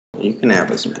You can have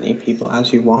as many people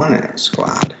as you want in a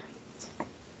squad.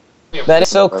 That is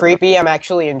so creepy, I'm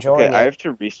actually enjoying Okay, it. I have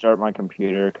to restart my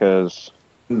computer because...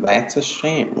 That's a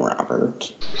shame,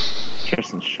 Robert.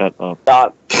 Tristan, shut up.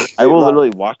 Stop. I will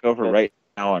literally walk over right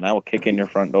now and I will kick in your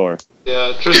front door.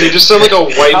 Yeah, Tristan, you just sound like a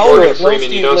white How Morgan close Freeman.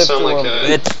 do You you don't live sound to like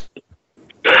him?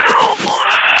 a...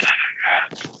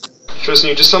 Tristan,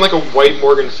 you just sound like a white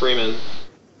Morgan Freeman.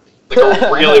 Like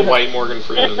a really white Morgan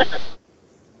Freeman.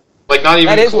 Like not even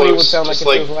That is close. what he would sound like just if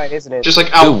like, he was white, isn't it? just like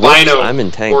Ooh, whoops, albino I'm in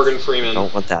tank. Morgan Freeman.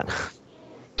 Don't want that.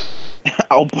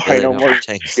 Albino no, Morgan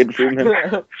tanks. Freeman.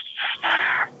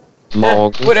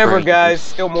 Morgan Whatever, Freeman. guys.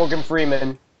 Still Morgan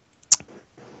Freeman.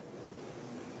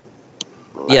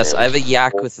 Yes, I have a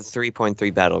yak with a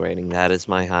 3.3 battle rating. That is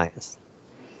my highest.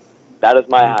 That is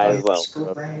my high as well.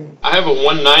 I have a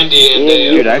 190 and a...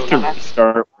 Dude, I have to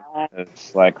restart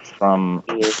this, like, from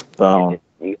bone.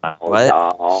 What?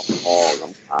 Oh,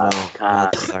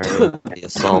 God, sorry. The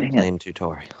assault plane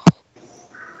tutorial.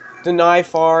 Deny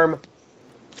farm.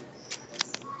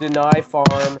 Deny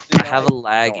farm. I have a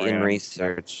lag in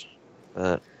research,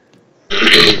 but...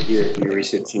 You're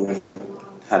researching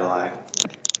how to lie.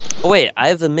 Oh, wait, I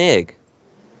have a MiG.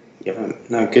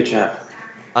 No, good job.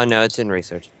 Oh, no, it's in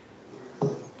research. I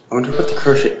wonder what the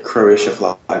Croatia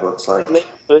flag looks like.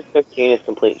 Push 15 is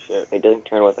complete shit. It doesn't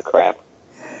turn worth a crap.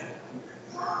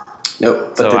 Nope,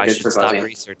 but So they're I good should for stop buzzing.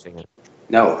 researching it.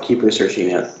 No, keep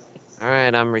researching it.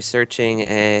 Alright, I'm researching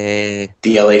a...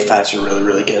 The LA 5s are really,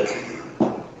 really good.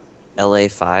 LA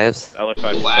 5s? LA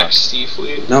 5 Black Sea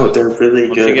Fleet. No, they're really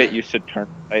Once good. you get used to turn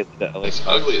right, the LA 5 It's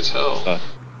ugly as hell.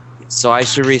 So I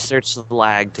should research the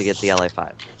lag to get the LA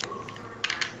 5.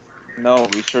 No,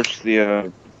 research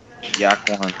the Yak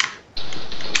 1.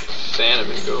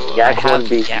 Phantom and go. Yeah. I have,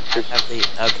 one yeah, I have the...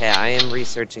 Okay, I am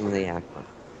researching the yak one.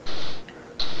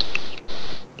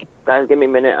 Guys, give me a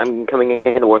minute. I'm coming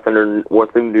in to War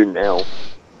Thunder now.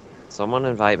 Someone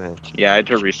invite me. Yeah, I had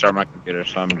to restart my computer,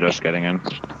 so I'm just getting in.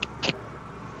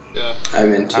 Yeah.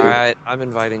 I'm into. Alright, I'm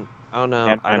inviting. Oh no,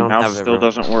 And I my don't mouse have still everyone.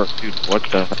 doesn't work. Dude, what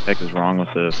the heck is wrong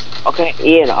with this? Okay,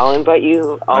 Ian, I'll invite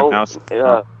you. My mouse... Ian,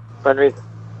 I'll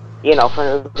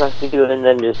friend request you, and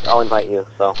then I'll invite you,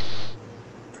 so.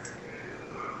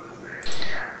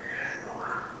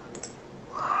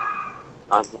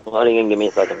 I'm loading in, give me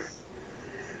a second.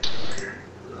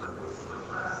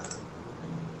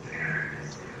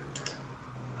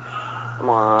 Come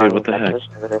on. Dude, what the heck?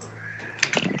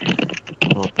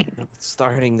 Oh,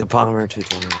 starting the bomber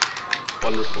tutorial.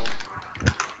 Wonderful.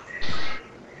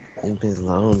 Leave me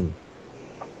alone.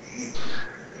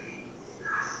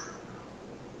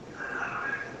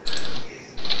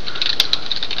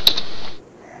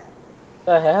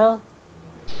 The hell?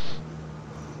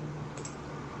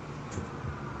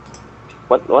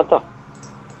 What the?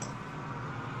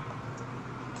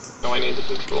 No, I need to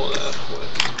control that.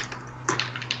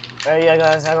 What? Hey, yeah,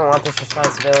 guys, I don't want this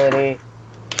responsibility.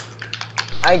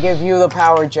 I give you the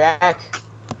power, Jack.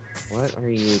 What are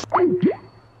you...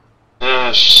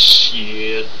 Ah,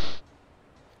 shit.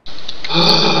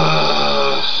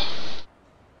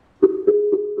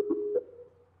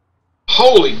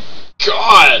 Holy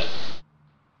God!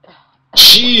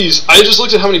 Jeez, I just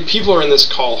looked at how many people are in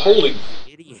this call. Holy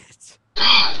Idiot.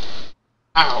 God!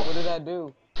 Ow! What did I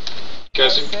do?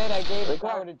 Guys, I we've said I gave the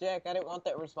power to Jack. I didn't want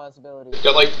that responsibility.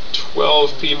 got like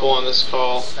 12 people on this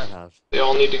call. Shut up. They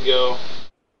all need to go.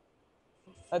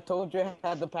 I told you I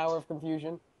had the power of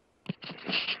confusion.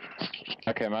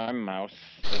 Okay, my mouse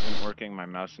isn't working. My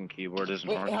mouse and keyboard isn't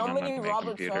Wait, working how on many my Roberts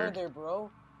computer. are there,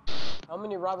 bro? How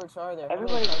many Roberts are there?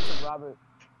 Everybody- How many types of Robert?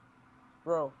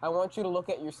 Bro, I want you to look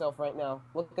at yourself right now.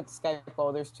 Look at the Skype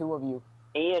call. There's 2 of you.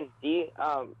 Ian,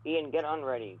 Ian, get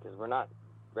unready, because we're not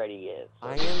ready yet. So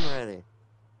I am ready.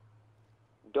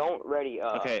 don't ready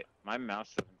up. Okay, my mouse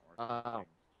isn't working. Oh,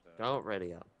 don't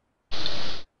ready up.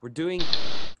 We're doing... it-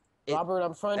 Robert,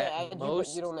 I'm trying to at add you, but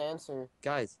most- you don't answer.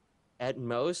 Guys, at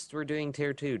most, we're doing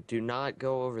tier 2. Do not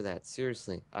go over that.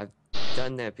 Seriously. I've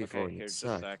done that before Okay, and here, it just a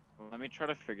sucked. sec. Let me try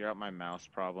to figure out my mouse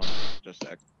problem. Just a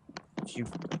sec. You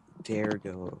dare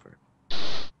go over.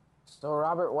 So,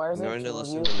 Robert, why is I'm there going to 2 of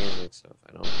listen you? to music, so if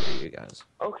I don't hear you guys.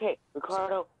 Okay,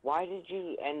 Ricardo, why did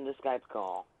you end the Skype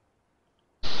call?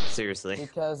 Seriously.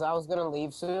 Because I was gonna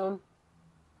leave soon.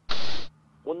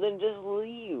 Well, then just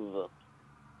leave.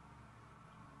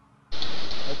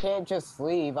 I can't just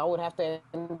leave. I would have to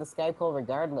end the Skype call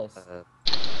regardless.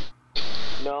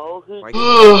 No, who's... Why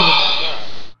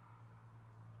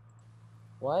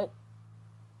What?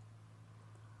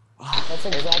 That's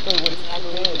exactly what Jack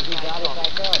did. He got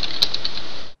it back up.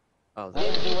 Oh, I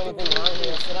didn't do anything wrong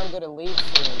here. I said I'm gonna leave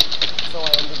soon. So I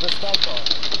ended the Skype call.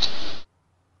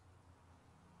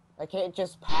 I can't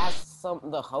just pass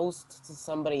the host to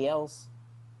somebody else.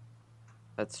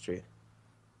 That's true.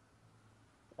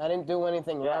 I didn't do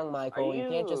anything Yeah, wrong, Michael. are You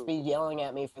can't just you- be yelling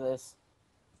at me for this.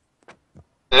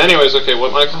 Anyways, okay, what,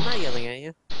 I'm Michael? not yelling at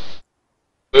you.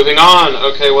 Moving on.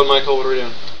 Okay, what, Michael? What are we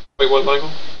doing? Wait, what,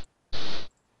 Michael?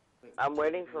 I'm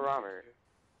waiting for Robert.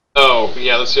 Oh,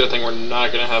 yeah, that's the other thing. We're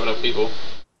not gonna have enough people.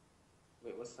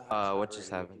 Wait, what's the What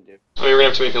just happened? I mean, we're gonna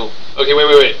have too many people. Okay,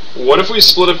 wait. What if we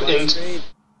split up into...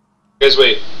 Guys,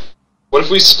 wait. What if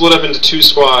we split up into 2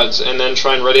 squads and then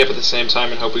try and ready up at the same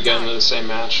time and hope we get into the same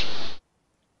match?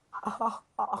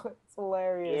 It's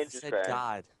hilarious. I said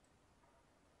God.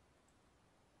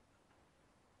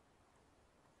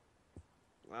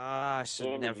 Ah, I should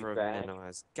Andy, never have back.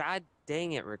 minimized. God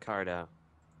dang it, Ricardo.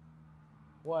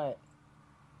 What?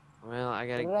 Well, I What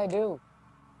gotta... did I do?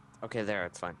 Okay, there,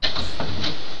 it's fine.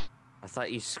 I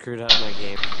thought you screwed up my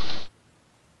game.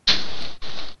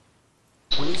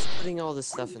 Who's putting all this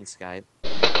stuff in Skype?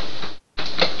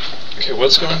 Okay,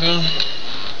 what's going on?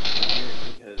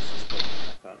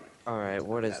 Alright,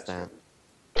 what is that?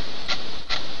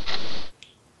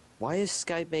 Why is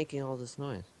Skype making all this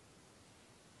noise?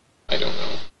 I don't know.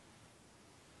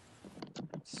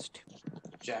 Stupid.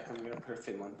 Jack, I'm gonna put a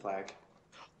Finland flag.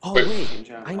 Oh, Wait. wait!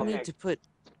 Change out. I Okay. need to put...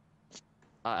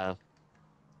 Uh-oh.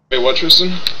 Wait, what, Tristan?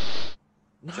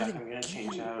 Not Jack, I'm gonna again.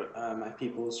 change out my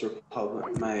People's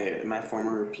Republic, my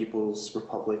former People's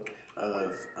Republic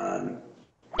of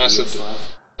Massive. Yugoslav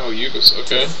Oh, Yugos,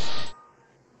 okay.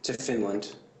 to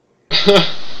Finland.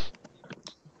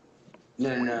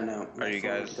 No. Are you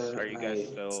guys still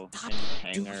in Stop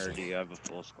hangar, or doing do you have a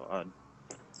full squad?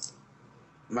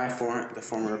 the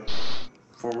former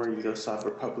Yugoslav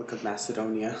Republic of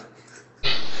Macedonia.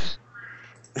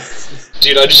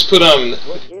 Dude, I just put,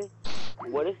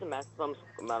 What is the maximum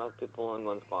amount of people in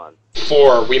one squad?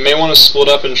 4. We may want to split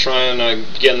up and try and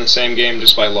get in the same game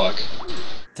just by luck.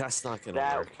 That's not gonna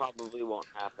That work. probably won't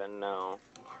happen, no.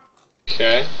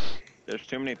 Okay. There's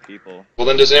too many people. Well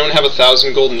then, does anyone have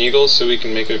 1,000 golden eagles so we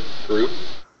can make a group?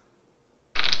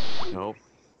 Nope.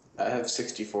 I have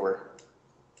 64.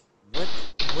 What?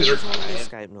 What Is is all I this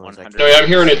have Skype noise? I 100. No, yeah, I'm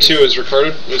hearing it too. Is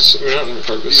Ricardo? I mean, not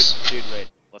Ricardo. Dude, wait.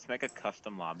 Let's make a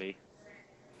custom lobby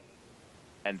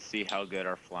and see how good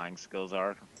our flying skills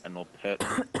are, and we'll pit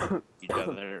each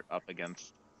other up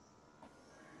against.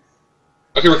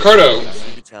 Okay, Ricardo.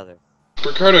 Against each other.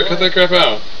 Ricardo, cut that crap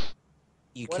out.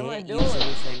 You What am I can't use doing?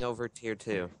 anything over tier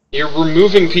 2. You're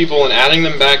removing people and adding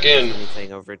them back in.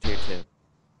 Anything over tier 2.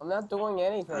 I'm not doing I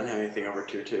don't anything. have anything over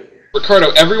tier 2.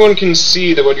 Ricardo, everyone can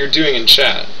see that what you're doing in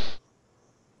chat.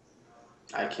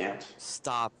 I can't.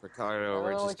 Stop, I Ricardo. don't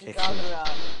We're know just what you're kicking. talking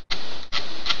about.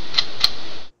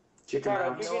 Kick him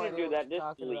Ricardo, out. if you're No gonna idea do what that, you're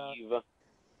just talking about. leave.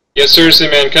 Yeah, seriously,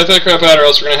 man, cut that crap out or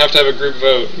else we're gonna have to have a group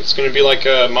vote. It's gonna be like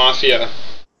a mafia.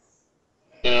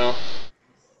 You know?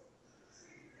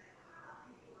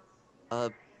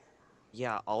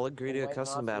 Yeah, I'll agree to a White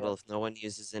custom Mafia. battle if no one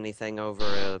uses anything over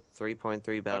a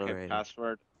 3.3 battle Okay, rating.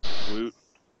 password Woot.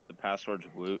 The password's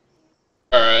Woot.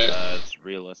 Alright. It's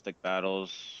realistic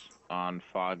battles on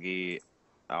Foggy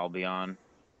Albion.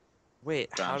 Wait,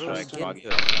 how do we Soundtrack get Foggy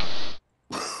into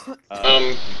it? Albion.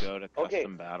 You go to Okay.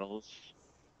 custom battles.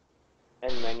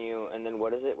 And menu, and then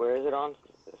what is it? Where is it on?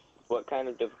 What kind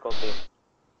of difficulty?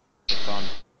 It's on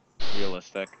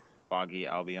realistic Foggy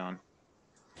Albion.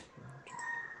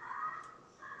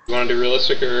 You wanna do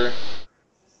realistic or...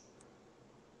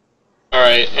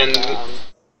 Alright, and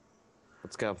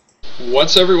Let's go.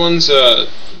 what's everyone's, BR...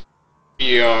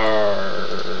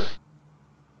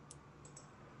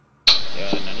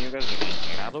 Yeah, none of you guys are in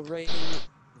here. Battle rating?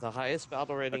 The highest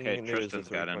battle rating Okay, you can do is a Tristan's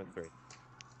got in. 3.3.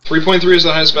 3.3 is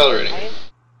the highest battle rating.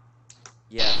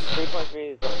 Yeah.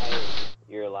 3.3 is the highest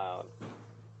you're allowed.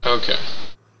 Okay.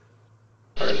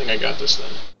 Alright, I think I got this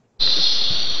then.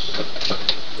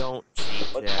 Don't cheat,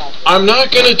 What's Jack. happening? I'm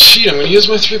not gonna cheat, I'm gonna use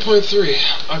my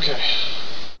 3.3. Okay.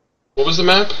 What was the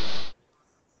map?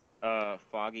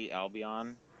 Foggy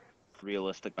Albion,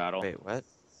 realistic battle, Wait, what?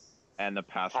 and the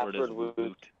password is Password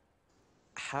Woot.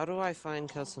 How do I find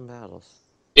custom battles?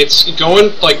 It's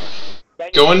going, like,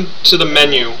 going to the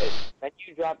menu.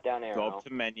 Menu drop down Go arrow. up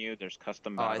to menu, there's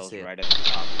custom Oh, I battles see it. right at the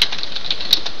top.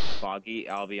 Foggy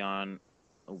Albion,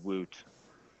 Woot.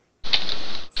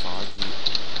 Foggy.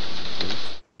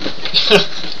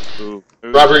 Ooh.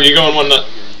 Robert, you going one nut?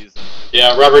 You're using.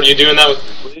 Yeah, Robert, you doing that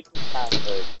with...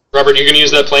 Password. Robert, you gonna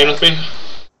use that plane with me?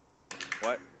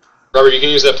 What? Robert, you can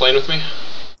use that plane with me?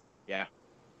 Yeah.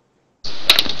 Do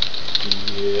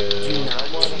Yeah. not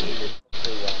cheat.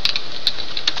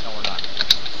 No, we're not.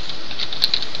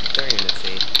 They're gonna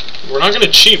cheat. We're not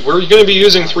gonna cheat. We're gonna be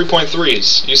using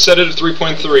 3.3s. You set it at 3.3.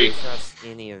 I don't trust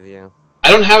any of you. I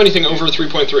don't have anything over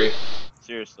 3.3.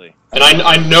 Seriously. And I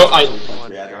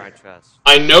Trust.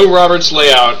 I know Robert's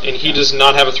layout, and he does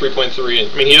not have a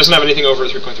 3.3. I mean, he doesn't have anything over a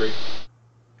 3.3.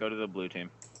 Go to the blue team.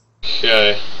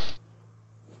 Okay.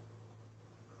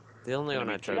 The only one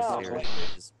I trust No. here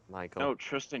is Michael. No,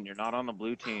 Tristan, you're not on the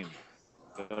blue team.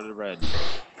 Go to the red.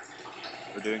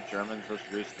 We're doing Germans versus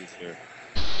Roosties here.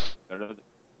 Go to the...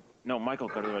 No, Michael,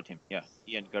 go to the red team. Yeah,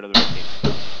 Ian, go to the red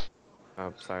team.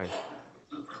 Oh, sorry.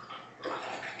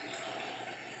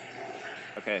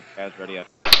 Okay, guys, ready up.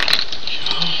 Come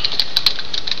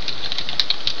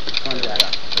on, Jack.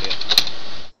 Ready up.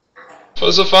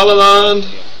 For the Fatherland!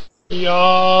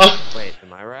 Yeah! Wait,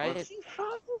 am I right?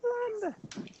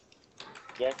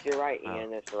 Yes, you're right,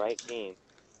 Ian. It's the right team.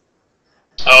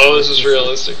 Oh, this is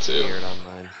realistic too. Weird on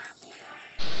mine.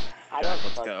 I don't Let's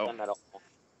trust go. them at all.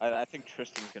 I think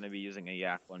Tristan's gonna be using a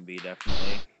Yak 1B,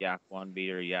 definitely. Yak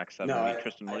 1B or Yak 7B. No,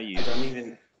 Tristan, what are you I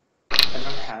using? don't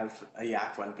have a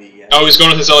Yak 1B yet. Oh, he's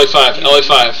going with his LA5.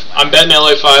 LA5. I'm betting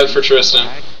LA5 for Tristan.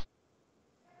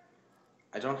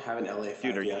 I don't have an LA5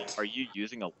 Dude, yet. are you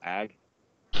using a lag?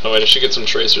 Oh wait, I should get some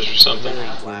tracers or something. Really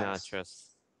do Flags. not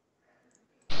trust.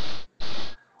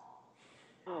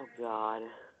 Oh God.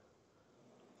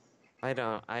 I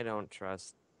don't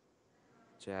trust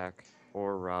Jack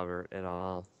or Robert at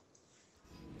all.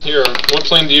 Here, what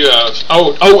plane do you have?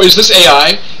 Oh, is this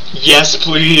AI? Yes,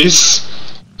 please.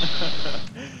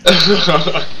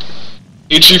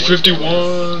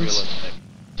 HE51s.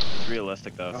 It's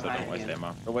realistic though, so hi, don't waste Ian.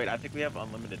 ammo. Oh wait, I think we have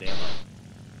unlimited ammo.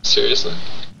 Seriously?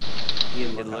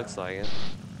 Ian, It look looks up. like it.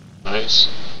 Nice.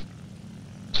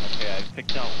 Okay, I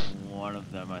picked out one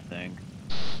of them, I think.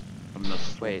 From the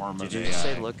Wait, swarm did of you AI. just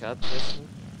say look up, Tristan?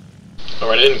 Oh,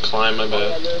 I didn't climb, my Oh, yeah,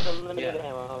 bad. there's unlimited Yeah.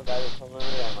 ammo. There's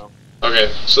unlimited ammo.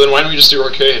 Okay, so then why don't we just do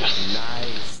arcade?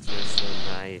 Nice, Tristan,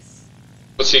 nice.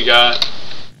 What's he got?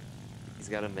 He's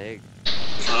got a MiG.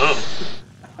 Oh.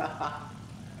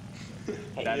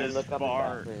 Hey, That Ian, is look up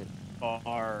far, Wait,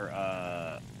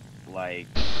 like,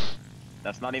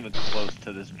 that's not even close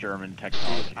to this German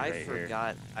technology dude, I right here.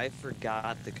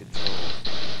 forgot the control.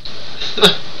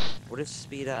 What is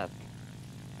speed up?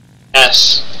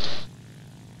 S.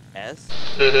 S?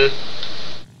 Mm-hmm.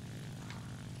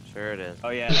 Sure it is. Oh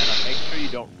yeah, and make sure you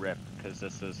don't rip, because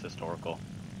this is historical.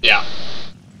 Yeah.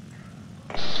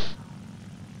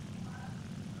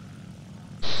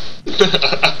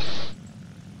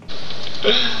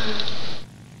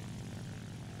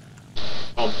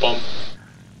 Bum bum.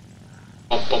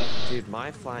 Bum bum. Dude,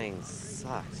 my flying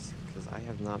sucks, because I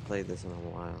have not played this in a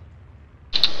while.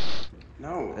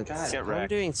 No, It's, God. Get I'm wrecked.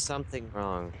 doing something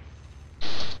wrong.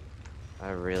 I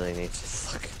really need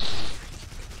to look.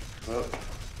 Oh.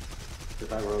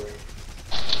 Goodbye, Rogue.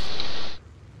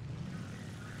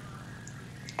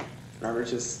 Robert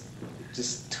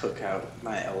just took out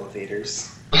my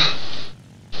elevators.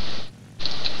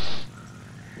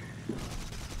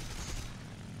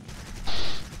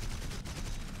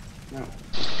 No.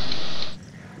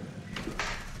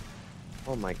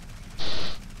 Oh my.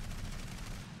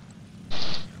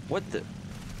 What the?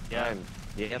 Yeah,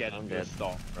 Yep, get I'm into dead. a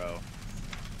stall, bro.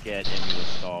 Get into a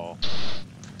stall.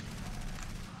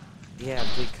 Yeah,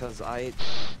 because I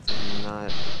did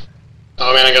not.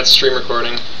 Oh man, I got stream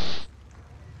recording.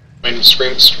 I mean,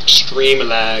 stream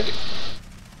lag.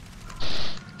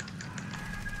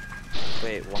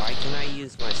 Wait, why can I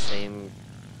use my same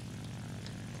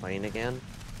plane again?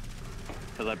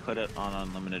 Because I put it on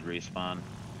unlimited respawn.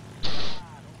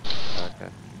 Okay.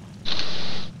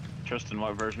 Tristan,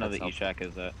 what version of the That's E-Shack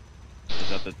is that? Is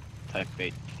that the Type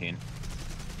 18?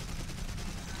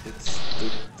 It's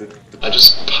the I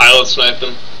just pilot sniped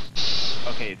him.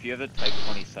 Okay, if you have the Type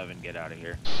 27, get out of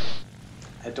here.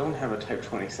 I don't have a Type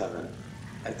 27.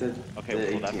 I did Okay,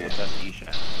 the well that's 18. the best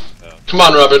E-Shack. So. Come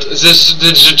on, Robert.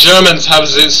 The Germans have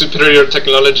the superior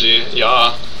technology.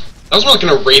 Yeah. That was more like an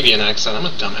Arabian accent. I'm a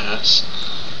dumbass.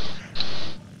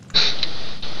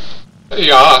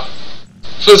 Yeah.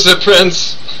 For the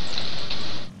prince.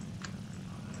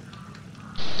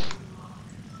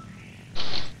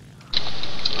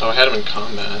 Oh, I had him in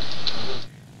combat.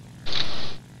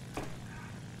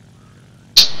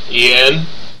 Ian?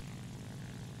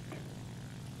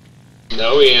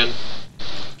 No, Ian.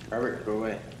 Robert, go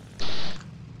away.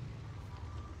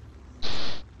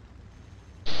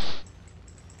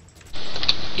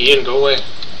 Ian, go away.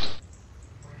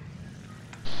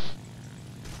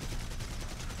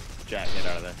 Jack, get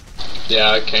out of there.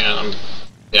 Yeah, I can.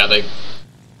 Yeah, they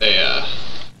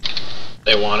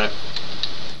want it.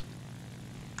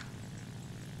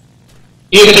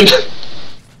 Ian!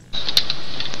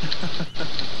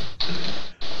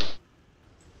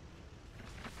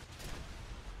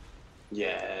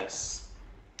 Yes.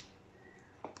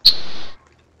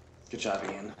 Good job,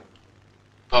 Ian.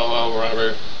 Oh,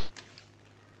 Robert.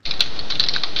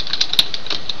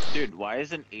 Dude, why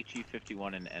isn't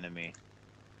HE-51 an enemy?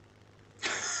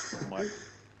 What?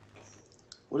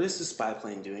 What is the spy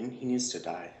plane doing? He needs to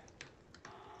die.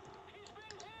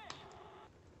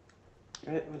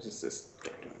 Right? What is this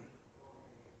guy doing?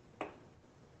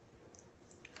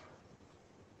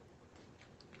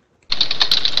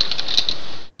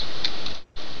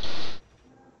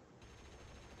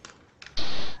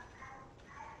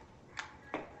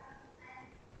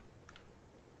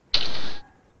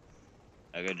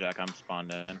 Okay, Jack, I'm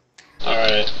spawned in.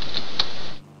 Alright.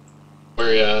 Where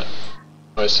are you at?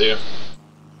 Oh, I see you.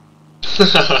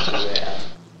 Yeah.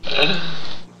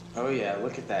 Oh yeah,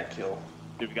 look at that kill.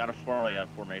 Dude, we got a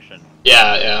formation.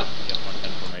 Yeah. Yeah,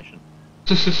 110 formation.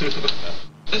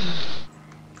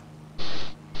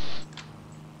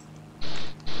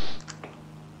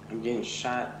 I'm getting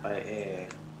shot by a...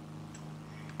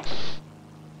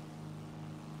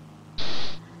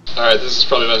 Alright, this is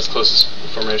probably about as close as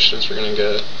formation as we're gonna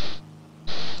get.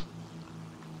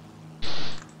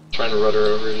 Trying to rudder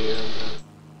over to you.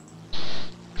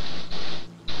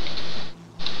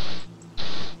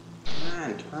 Come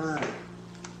on, turn.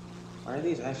 Why are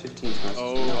these I-15s not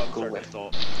Oh, no, I'm go sorry, away.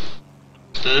 Pistol.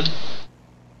 Let's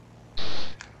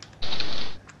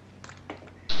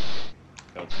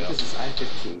go. What is this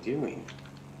I-15 doing?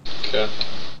 Okay.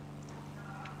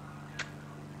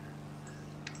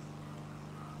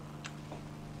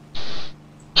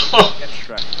 Get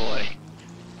shrekked, boy.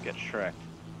 Get shrekked.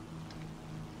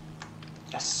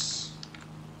 Yes.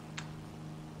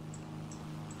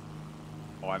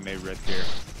 Oh, I may rip here.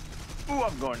 Ooh,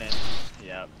 I'm going in.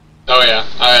 Yeah. Oh yeah,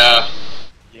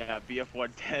 Yeah,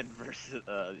 BF-110 versus,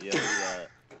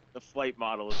 the flight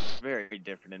model is very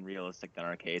different and realistic than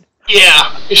arcade.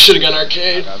 yeah, you should've gone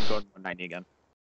arcade. I'm going 190 again.